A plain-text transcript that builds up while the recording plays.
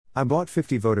I bought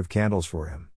 50 votive candles for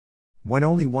him. When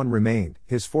only one remained,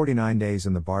 his 49 days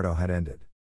in the bardo had ended.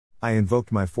 I invoked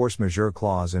my force majeure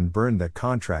clause and burned that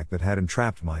contract that had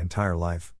entrapped my entire life.